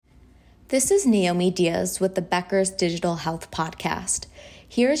This is Naomi Diaz with the Becker's Digital Health Podcast.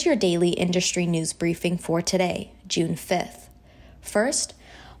 Here's your daily industry news briefing for today, June 5th. First,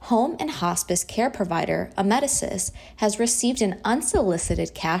 home and hospice care provider Amedisys has received an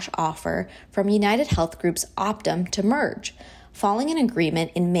unsolicited cash offer from United Health Group's Optum to merge, following an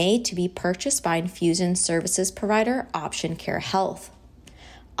agreement in May to be purchased by infusion services provider Option Care Health.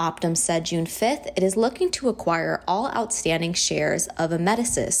 Optum said June 5th it is looking to acquire all outstanding shares of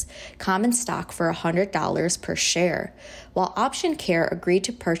Amedisys common stock for $100 per share, while Option Care agreed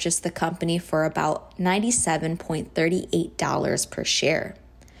to purchase the company for about $97.38 per share.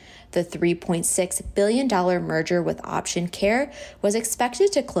 The $3.6 billion merger with Option Care was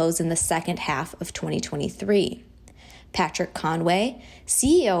expected to close in the second half of 2023. Patrick Conway,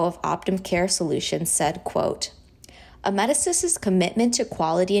 CEO of Optum Care Solutions, said, quote, Amedisys' commitment to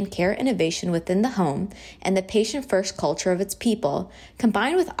quality and care innovation within the home and the patient-first culture of its people,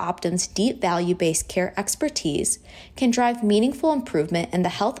 combined with Optum's deep value-based care expertise, can drive meaningful improvement in the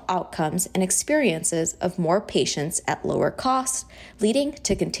health outcomes and experiences of more patients at lower costs, leading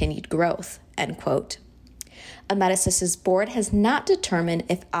to continued growth, end quote. Amedisys' board has not determined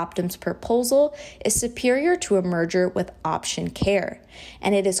if Optum's proposal is superior to a merger with Option Care,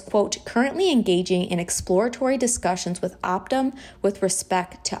 and it is, quote, currently engaging in exploratory discussions with Optum with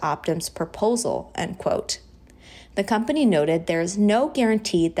respect to Optum's proposal, end quote. The company noted there is no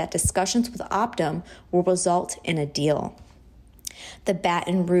guarantee that discussions with Optum will result in a deal. The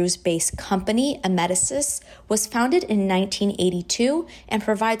Baton Rouge-based company, Amedisys, was founded in 1982 and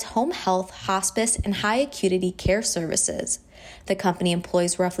provides home health, hospice, and high-acuity care services. The company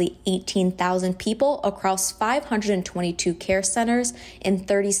employs roughly 18,000 people across 522 care centers in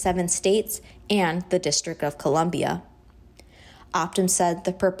 37 states and the District of Columbia. Optum said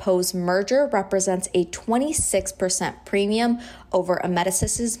the proposed merger represents a 26% premium over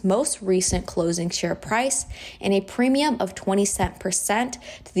Amedisys' most recent closing share price and a premium of 27%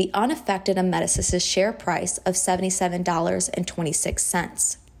 to the unaffected Amedisys' share price of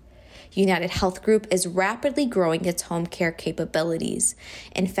 $77.26. United Health Group is rapidly growing its home care capabilities.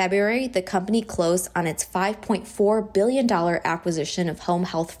 In February, the company closed on its $5.4 billion acquisition of home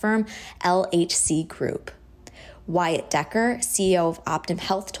health firm LHC Group. Wyatt Decker, CEO of Optum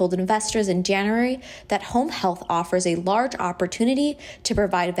Health, told investors in January that home health offers a large opportunity to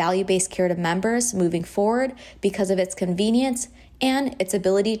provide value-based care to members moving forward because of its convenience and its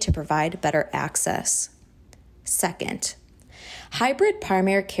ability to provide better access. Second, hybrid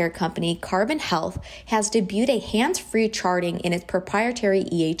primary care company Carbon Health has debuted a hands-free charting in its proprietary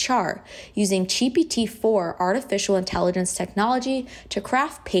EHR using GPT-4 artificial intelligence technology to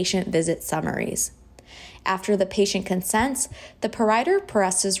craft patient visit summaries. After the patient consents, the provider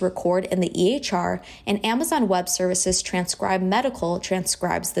presses record in the EHR, and Amazon Web Services Transcribe Medical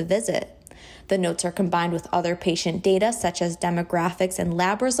transcribes the visit. The notes are combined with other patient data such as demographics and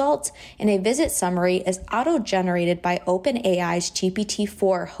lab results, and a visit summary is auto-generated by OpenAI's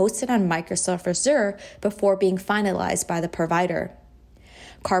GPT-4 hosted on Microsoft Azure before being finalized by the provider.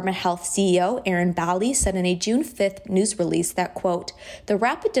 Carbon Health CEO Aaron Bally said in a June 5th news release that, quote, the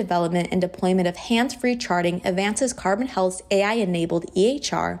rapid development and deployment of hands-free charting advances Carbon Health's AI-enabled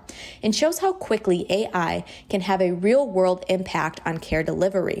EHR and shows how quickly AI can have a real-world impact on care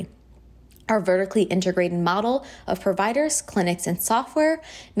delivery. Our vertically integrated model of providers, clinics, and software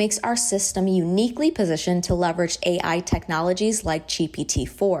makes our system uniquely positioned to leverage AI technologies like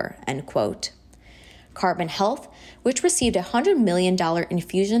GPT-4, end quote. Carbon Health, which received a $100 million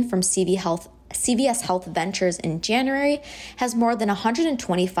infusion from CVS Health Ventures in January, has more than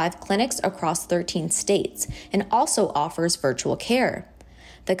 125 clinics across 13 states and also offers virtual care.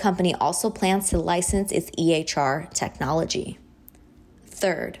 The company also plans to license its EHR technology.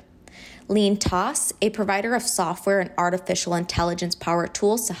 Third, LeanTaaS, a provider of software and artificial intelligence-powered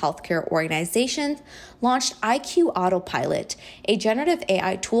tools to healthcare organizations, launched IQ Autopilot, a generative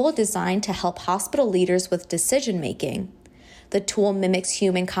AI tool designed to help hospital leaders with decision-making. The tool mimics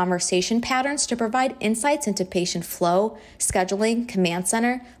human conversation patterns to provide insights into patient flow, scheduling, command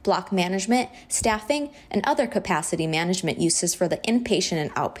center, block management, staffing, and other capacity management uses for the inpatient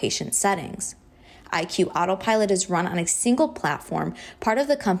and outpatient settings. IQ Autopilot is run on a single platform, part of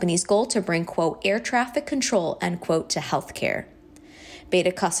the company's goal to bring, quote, air traffic control, end quote, to healthcare.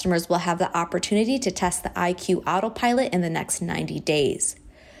 Beta customers will have the opportunity to test the IQ Autopilot in the next 90 days.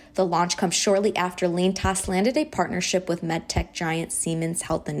 The launch comes shortly after LeanTaaS landed a partnership with medtech giant Siemens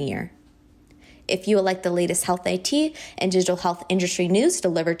Healthineers. If you would like the latest health IT and digital health industry news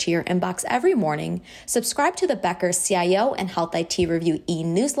delivered to your inbox every morning, subscribe to the Becker's CIO and Health IT Review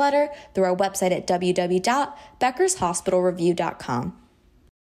e-newsletter through our website at www.beckershospitalreview.com.